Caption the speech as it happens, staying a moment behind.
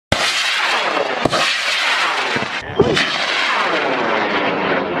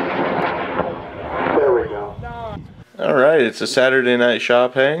Alright, it's a Saturday night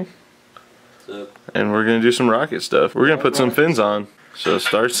shop hang. And we're gonna do some rocket stuff. We're gonna put some fins on. So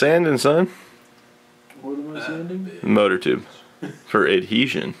start sanding, son. What am I sanding? Motor tube. For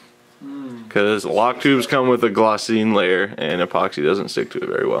adhesion. Because lock tubes come with a glossine layer and epoxy doesn't stick to it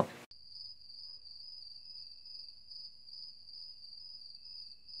very well.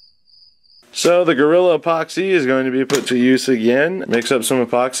 So the Gorilla epoxy is going to be put to use again. Mix up some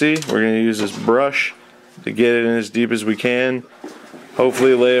epoxy. We're going to use this brush to get it in as deep as we can.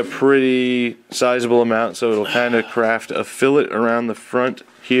 Hopefully lay a pretty sizable amount so it'll kind of craft a fillet around the front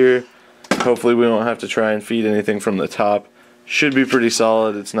here. Hopefully we won't have to try and feed anything from the top. Should be pretty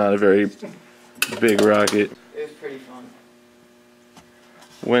solid. It's not a very big rocket. It was pretty fun.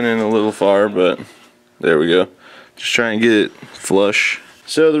 Went in a little far, but there we go. Just try and get it flush.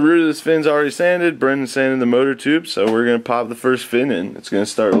 So the root of this fin's already sanded. Brendan sanded the motor tube, so we're going to pop the first fin in. It's going to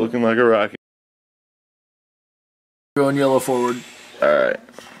start looking like a rocket. Going yellow forward. Alright.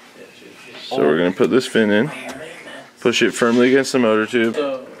 So we're going to put this fin in. Push it firmly against the motor tube.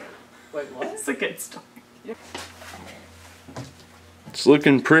 Wait, what? It's a good stuff. It's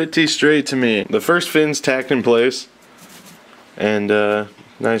looking pretty straight to me. The first fin's tacked in place. And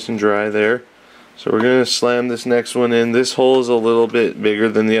nice and dry there. So we're going to slam this next one in. This hole is a little bit bigger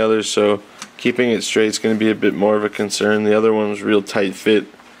than the others, so keeping it straight is going to be a bit more of a concern. The other one was real tight fit.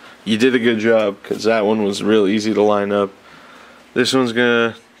 You did a good job because that one was real easy to line up. This one's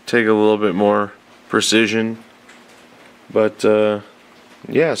going to take a little bit more precision. But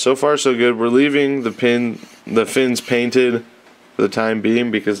yeah, so far so good. We're leaving the fins painted for the time being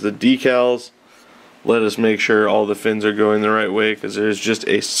because the decals let us make sure all the fins are going the right way, because there's just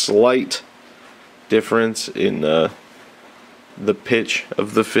a slight difference in the pitch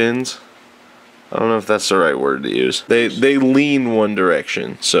of the fins. I don't know if that's the right word to use. They lean one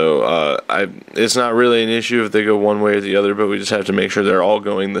direction, so it's not really an issue if they go one way or the other, but we just have to make sure they're all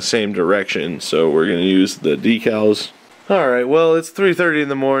going the same direction. So we're going to use the decals. Alright, well, it's 3:30 in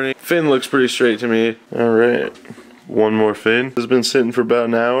the morning. Fin looks pretty straight to me. Alright, one more fin. This has been sitting for about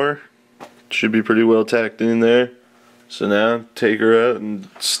an hour. Should be pretty well tacked in there. So now, take her out and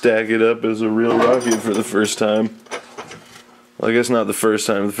stack it up as a real rocket for the first time. Well, I guess not the first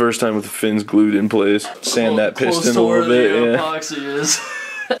time. The first time with the fins glued in place. Sand that piston a little bit. Yeah. Epoxy is.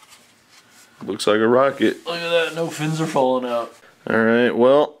 Looks like a rocket. Look at that, no fins are falling out. Alright,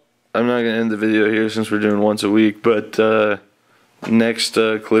 well, I'm not going to end the video here since we're doing once a week, but next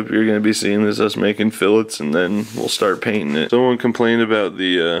clip you're going to be seeing is us making fillets, and then we'll start painting it. Someone complained about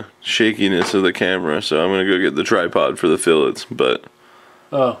the shakiness of the camera, so I'm going to go get the tripod for the fillets, but...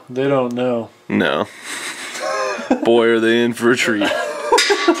 Oh, they don't know. No. Boy, are they in for a treat.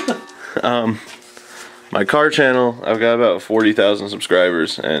 My car channel, I've got about 40,000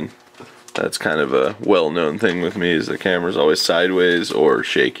 subscribers, and that's kind of a well-known thing with me, is the camera's always sideways or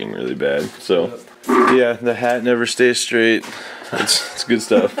shaking really bad. So, yeah, the hat never stays straight. It's good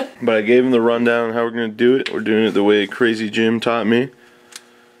stuff. But I gave him the rundown on how we're going to do it. We're doing it the way Crazy Jim taught me.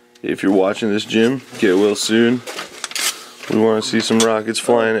 If you're watching this, Jim, get well soon. We want to see some rockets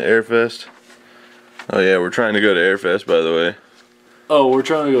flying at Airfest. Oh yeah, we're trying to go to Airfest, by the way. Oh, we're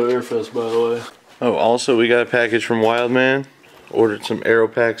trying to go to Airfest, by the way. Oh, also we got a package from Wildman. Ordered some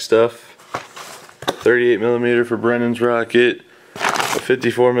Aeropack stuff. 38mm for Brennan's rocket. A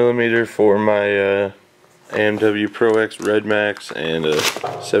 54mm for my AMW Pro X Red Max, and a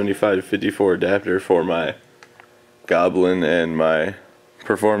 75-54 adapter for my Goblin and my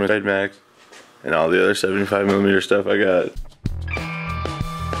Performance Red Max, and all the other 75mm stuff I got.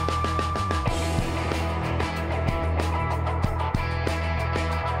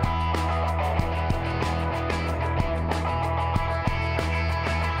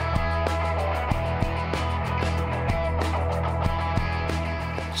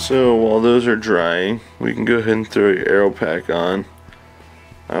 So while those are drying, we can go ahead and throw your Aeropack on.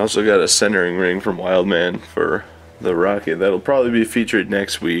 I also got a centering ring from Wildman for the rocket. That'll probably be featured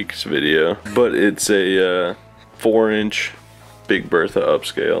next week's video. But it's a 4-inch Big Bertha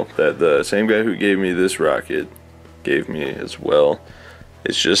upscale that the same guy who gave me this rocket gave me as well.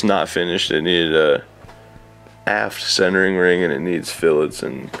 It's just not finished. It needed a aft centering ring, and it needs fillets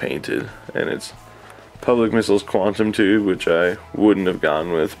and painted. And it's Public Missiles Quantum Tube, which I wouldn't have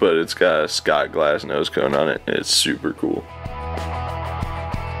gone with, but it's got a Scott Glass nose cone on it, and it's super cool.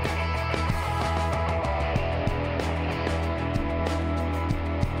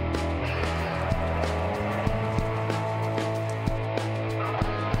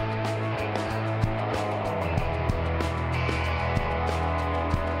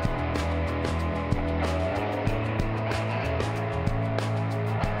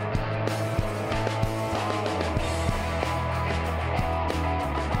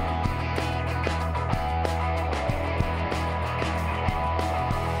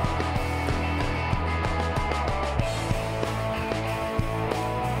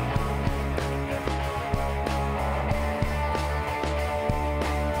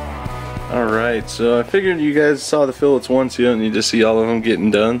 Alright, so I figured you guys saw the fillets once, you don't need to see all of them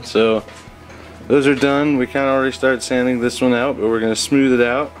getting done. So those are done. We kind of already started sanding this one out, but we're going to smooth it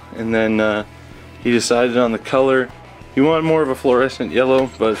out. And then he decided on the color. He wanted more of a fluorescent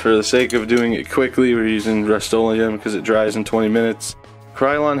yellow, but for the sake of doing it quickly, we're using Rust-Oleum because it dries in 20 minutes.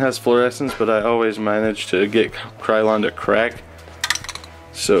 Krylon has fluorescence, but I always manage to get Krylon to crack.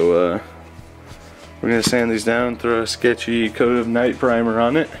 So we're going to sand these down, throw a sketchy coat of night primer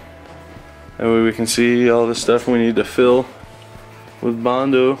on it. That way we can see all the stuff we need to fill with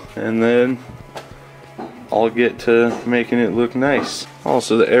Bondo, and then I'll get to making it look nice.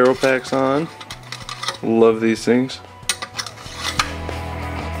 Also, the aero pack's on. Love these things.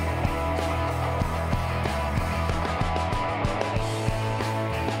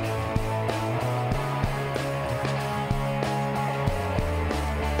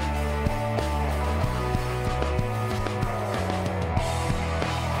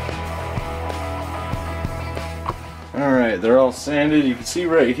 Alright, they're all sanded. You can see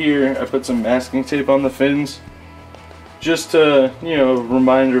right here I put some masking tape on the fins. Just a,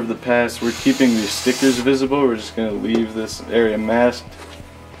 reminder of the past. We're keeping these stickers visible. We're just going to leave this area masked.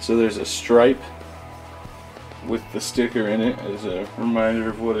 So there's a stripe with the sticker in it as a reminder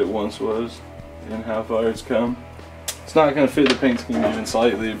of what it once was and how far it's come. It's not going to fit the paint scheme even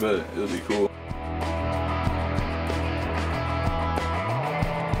slightly, but it'll be cool.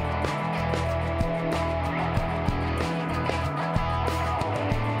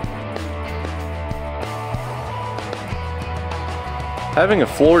 Having a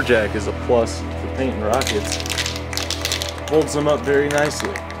floor jack is a plus for painting rockets. Holds them up very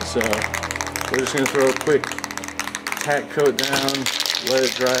nicely. So we're just going to throw a quick tack coat down, let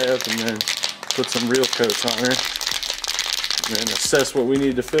it dry up, and then put some real coats on her. And then assess what we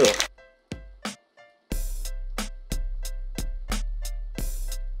need to fill.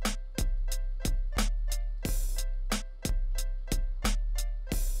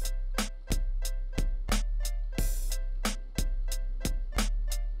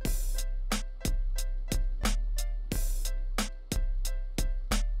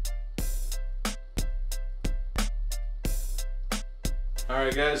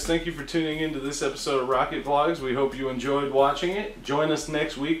 Alright guys, thank you for tuning into this episode of Rocket Vlogs. We hope you enjoyed watching it. Join us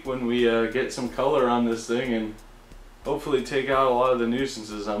next week when we get some color on this thing and hopefully take out a lot of the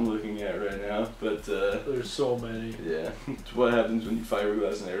nuisances I'm looking at right now. But There's so many. yeah, it's what happens when you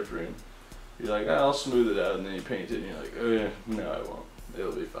fiberglass an airframe. You're like, I'll smooth it out, and then you paint it and you're like, oh yeah, no I won't.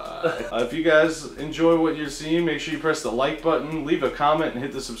 It'll be fine. If you guys enjoy what you're seeing, make sure you press the like button, leave a comment, and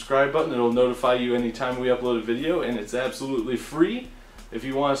hit the subscribe button. It'll notify you anytime we upload a video, and it's absolutely free. If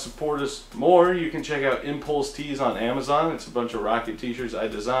you want to support us more, you can check out Impulse Tees on Amazon. It's a bunch of rocket t-shirts I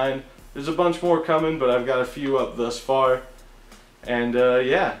designed. There's a bunch more coming, but I've got a few up thus far. And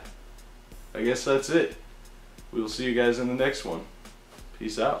yeah, I guess that's it. We'll see you guys in the next one.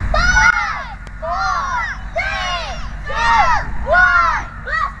 Peace out. 5, 4, 3, 2,